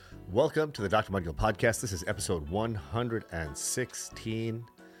Welcome to the Dr. Mudgill podcast. This is episode 116.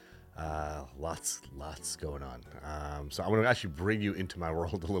 Lots going on. So I'm going to actually bring you into my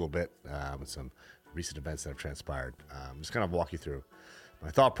world a little bit with some recent events that have transpired. Just kind of walk you through my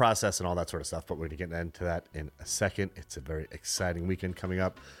thought process and all that sort of stuff, but we're going to get into that in a second. It's a very exciting weekend coming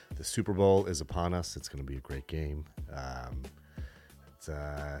up. The Super Bowl is upon us. It's going to be a great game.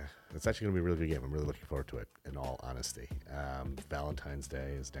 It's actually going to be a really good game. I'm really looking forward to it, in all honesty. Valentine's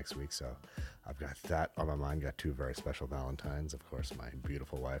Day is next week, so I've got that on my mind. Got two very special Valentines, of course, my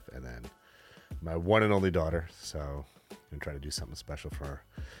beautiful wife and then my one and only daughter. So I'm going to try to do something special for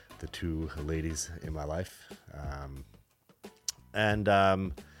the two ladies in my life.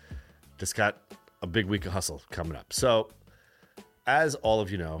 Just got a big week of hustle coming up. So as all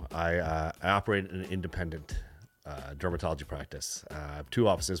of you know, I operate an independent dermatology practice. I have two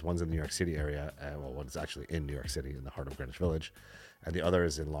offices. One's in the New York City area. One's actually in New York City in the heart of Greenwich Village. And the other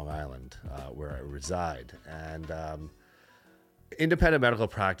is in Long Island, where I reside. And independent medical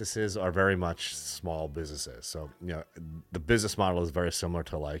practices are very much small businesses. So, the business model is very similar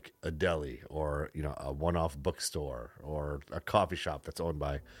to like a deli or, a one-off bookstore or a coffee shop that's owned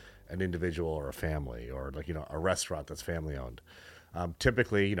by an individual or a family or like, a restaurant that's family owned.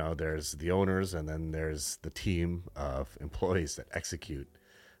 Typically, there's the owners and then there's the team of employees that execute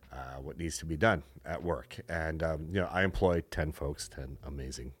what needs to be done at work. And, I employ 10 folks, 10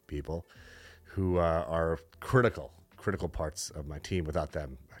 amazing people who are critical parts of my team. Without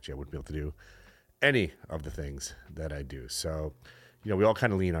them, actually, I wouldn't be able to do any of the things that I do. So, we all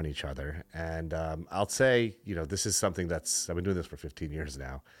kind of lean on each other. And I'll say, this is something I've been doing this for 15 years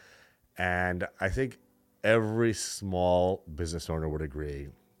now. And I think every small business owner would agree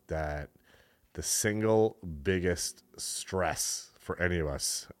that the single biggest stress for any of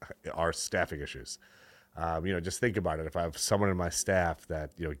us are staffing issues. Just think about it. If I have someone in my staff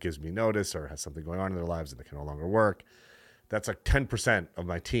that, gives me notice or has something going on in their lives and they can no longer work, that's like 10% of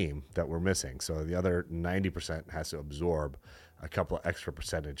my team that we're missing. So the other 90% has to absorb a couple of extra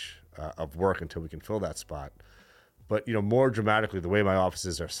percentage of work until we can fill that spot. But, more dramatically, the way my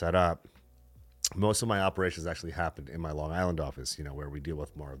offices are set up, most of my operations actually happen in my Long Island office, where we deal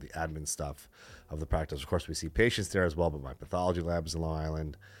with more of the admin stuff of the practice. Of course, we see patients there as well, but my pathology lab is in Long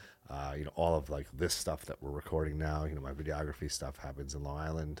Island. All of like this stuff that we're recording now, my videography stuff happens in Long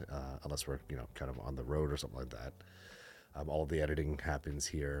Island, unless we're, kind of on the road or something like that. All of the editing happens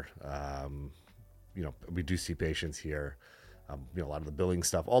here. We do see patients here. A lot of the billing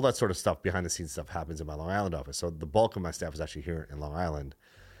stuff, all that sort of stuff, behind the scenes stuff happens in my Long Island office. So the bulk of my staff is actually here in Long Island.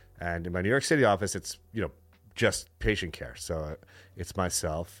 And in my New York City office, it's, just patient care. So it's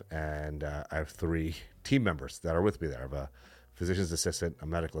myself and I have 3 team members that are with me there. I have a physician's assistant, a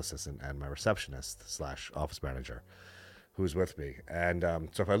medical assistant, and my receptionist / office manager who's with me. And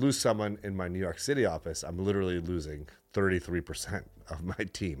so if I lose someone in my New York City office, I'm literally losing 33% of my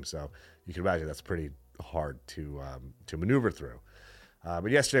team. So you can imagine that's pretty hard to maneuver through.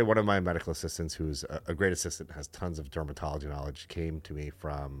 But yesterday, one of my medical assistants, who's a great assistant, has tons of dermatology knowledge, came to me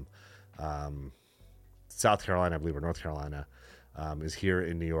from South Carolina, I believe, or North Carolina, is here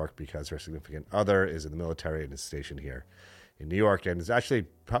in New York because her significant other is in the military and is stationed here in New York. And is actually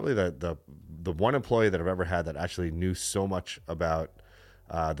probably the one employee that I've ever had that actually knew so much about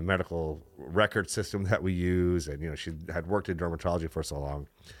the medical record system that we use. And, she had worked in dermatology for so long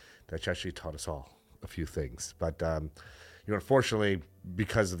that she actually taught us all a few things. But unfortunately,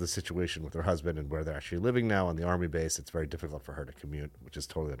 because of the situation with her husband and where they're actually living now on the Army base, it's very difficult for her to commute, which is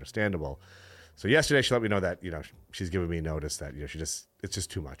totally understandable. So yesterday, she let me know that, she's giving me notice that, it's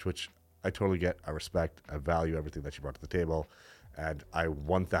just too much, which I totally get. I respect. I value everything that she brought to the table. And I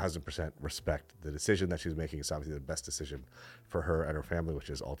 1,000% respect the decision that she's making. It's obviously the best decision for her and her family, which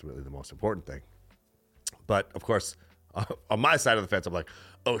is ultimately the most important thing. But of course, on my side of the fence, I'm like,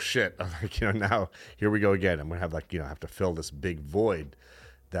 oh shit. I'm like, now here we go again. I'm going to have have to fill this big void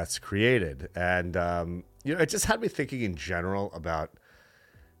that's created. And, it just had me thinking in general about,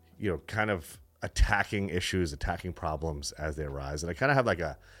 kind of attacking issues, attacking problems as they arise. And I kind of have like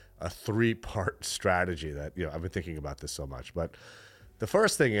a 3-part strategy that, I've been thinking about this so much. But the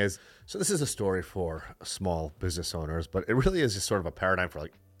first thing is, so this is a story for small business owners, but it really is just sort of a paradigm for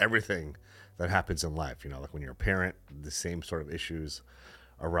like everything that happens in life. Like when you're a parent, the same sort of issues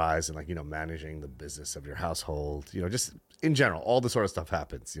arise and like, managing the business of your household, just in general, all the sort of stuff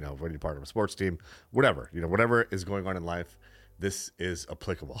happens, when you're part of a sports team, whatever, whatever is going on in life, this is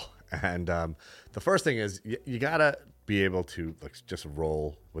applicable. And the first thing is you gotta be able to like just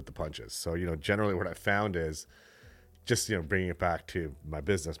roll with the punches. So, generally what I found is just, bringing it back to my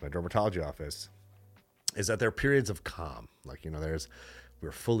business, my dermatology office, is that there are periods of calm. Like, there's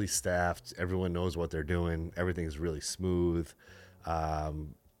We're fully staffed. Everyone knows what they're doing. Everything is really smooth.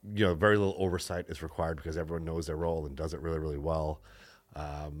 Very little oversight is required because everyone knows their role and does it really, really well.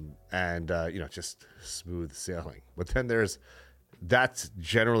 Just smooth sailing. But then that's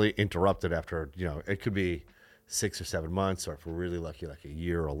generally interrupted after, it could be 6 or 7 months, or if we're really lucky, like a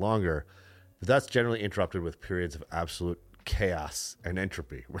year or longer. But that's generally interrupted with periods of absolute chaos and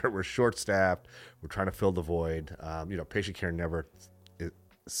entropy, where we're short-staffed, we're trying to fill the void. Patient care never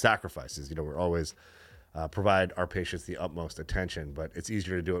sacrifices. We're always provide our patients the utmost attention, but it's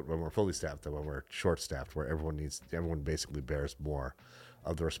easier to do it when we're fully staffed than when we're short-staffed, where everyone basically bears more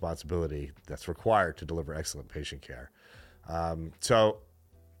of the responsibility that's required to deliver excellent patient care.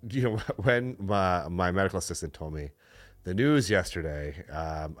 When my medical assistant told me the news yesterday,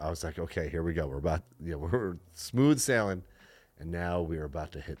 I was like, okay, here we go. We're smooth sailing, and now we're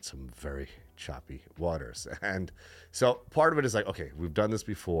about to hit some very choppy waters. And so part of it is like, okay, we've done this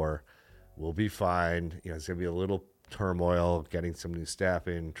before. We'll be fine. It's going to be a little turmoil getting some new staff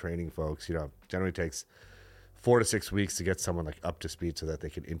in, training folks. Generally takes 4 to 6 weeks to get someone like up to speed so that they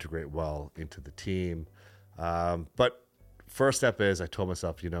can integrate well into the team. But first step is I told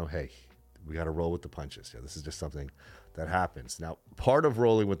myself, hey, we got to roll with the punches. This is just something that happens. Now, part of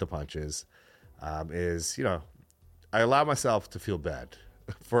rolling with the punches is, I allow myself to feel bad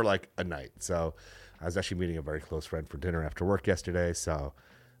for like a night. So I was actually meeting a very close friend for dinner after work yesterday. So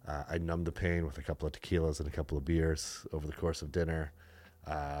I numbed the pain with a couple of tequilas and a couple of beers over the course of dinner.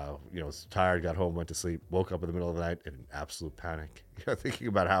 Was tired, got home, went to sleep, woke up in the middle of the night in an absolute panic, thinking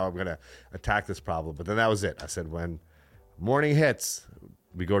about how I'm going to attack this problem. But then that was it. I said, when morning hits,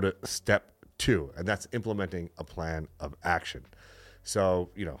 we go to step 2, and that's implementing a plan of action. So,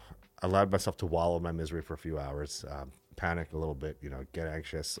 I allowed myself to wallow in my misery for a few hours, panic a little bit, get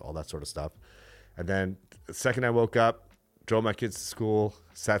anxious, all that sort of stuff. And then the second I woke up, drove my kids to school,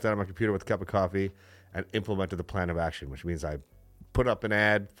 sat down on my computer with a cup of coffee, and implemented the plan of action, which means I put up an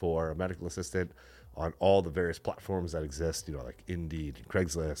ad for a medical assistant on all the various platforms that exist, like Indeed, and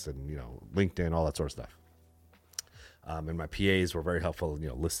Craigslist, and, LinkedIn, all that sort of stuff. And my PAs were very helpful,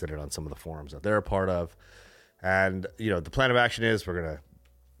 listed it on some of the forums that they're a part of. And, the plan of action is we're going to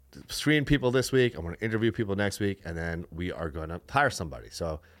screen people this week. I'm going to interview people next week, and then we are going to hire somebody.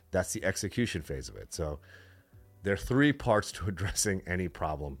 So that's the execution phase of it. So there are 3 parts to addressing any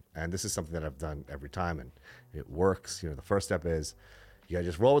problem. And this is something that I've done every time, and it works. The first step is you got to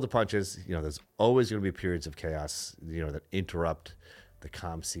just roll with the punches. There's always going to be periods of chaos, that interrupt the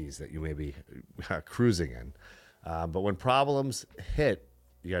calm seas that you may be cruising in. But when problems hit,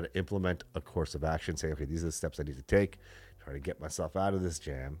 you got to implement a course of action, say, okay, these are the steps I need to take, try to get myself out of this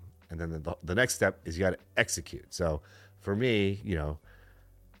jam. And then the next step is you got to execute. So for me,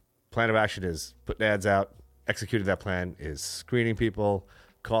 plan of action is putting ads out. Executing that plan is screening people,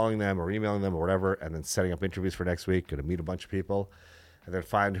 calling them or emailing them or whatever, and then setting up interviews for next week. Going to meet a bunch of people, and then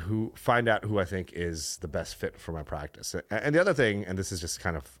find out who I think is the best fit for my practice. And the other thing, and this is just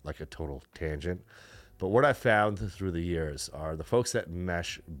kind of like a total tangent, but what I found through the years are the folks that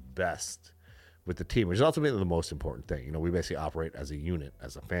mesh best with the team, which is ultimately the most important thing. We basically operate as a unit,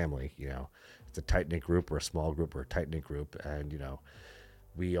 as a family. It's a tight-knit group or a small group or a tight-knit group, and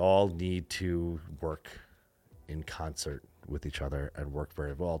we all need to work in concert with each other and work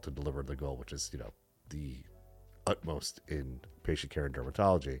very well to deliver the goal, which is, the utmost in patient care and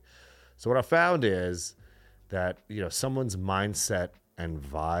dermatology. So what I found is that, someone's mindset and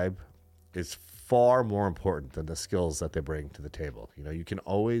vibe is far more important than the skills that they bring to the table. You can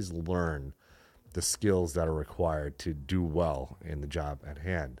always learn the skills that are required to do well in the job at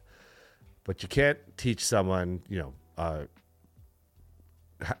hand, but you can't teach someone, you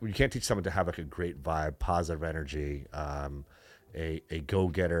can't teach someone to have like a great vibe, positive energy, a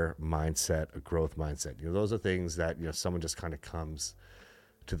go-getter mindset, a growth mindset. Those are things that, someone just kind of comes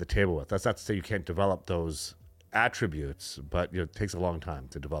to the table with. That's not to say you can't develop those attributes, but it takes a long time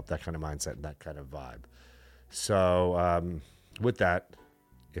to develop that kind of mindset and that kind of vibe. So with that,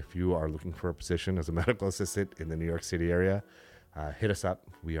 if you are looking for a position as a medical assistant in the New York City area, hit us up.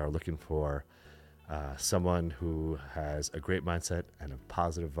 We are looking for someone who has a great mindset and a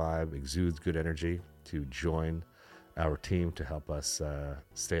positive vibe, exudes good energy to join our team to help us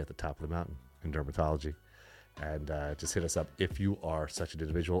stay at the top of the mountain in dermatology. And just hit us up if you are such an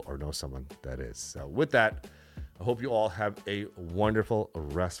individual or know someone that is. So with that, I hope you all have a wonderful,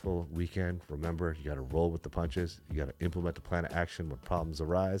 restful weekend. Remember, you got to roll with the punches. You got to implement the plan of action when problems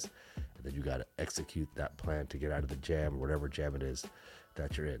arise. And then you got to execute that plan to get out of the jam, whatever jam it is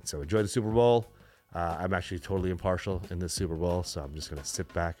that you're in. So enjoy the Super Bowl. I'm actually totally impartial in this Super Bowl, so I'm just going to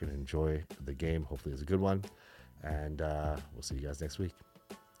sit back and enjoy the game. Hopefully it's a good one. And we'll see you guys next week.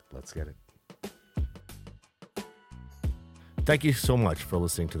 Let's get it. Thank you so much for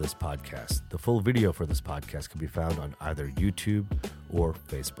listening to this podcast. The full video for this podcast can be found on either YouTube or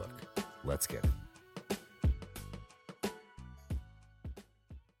Facebook. Let's get it.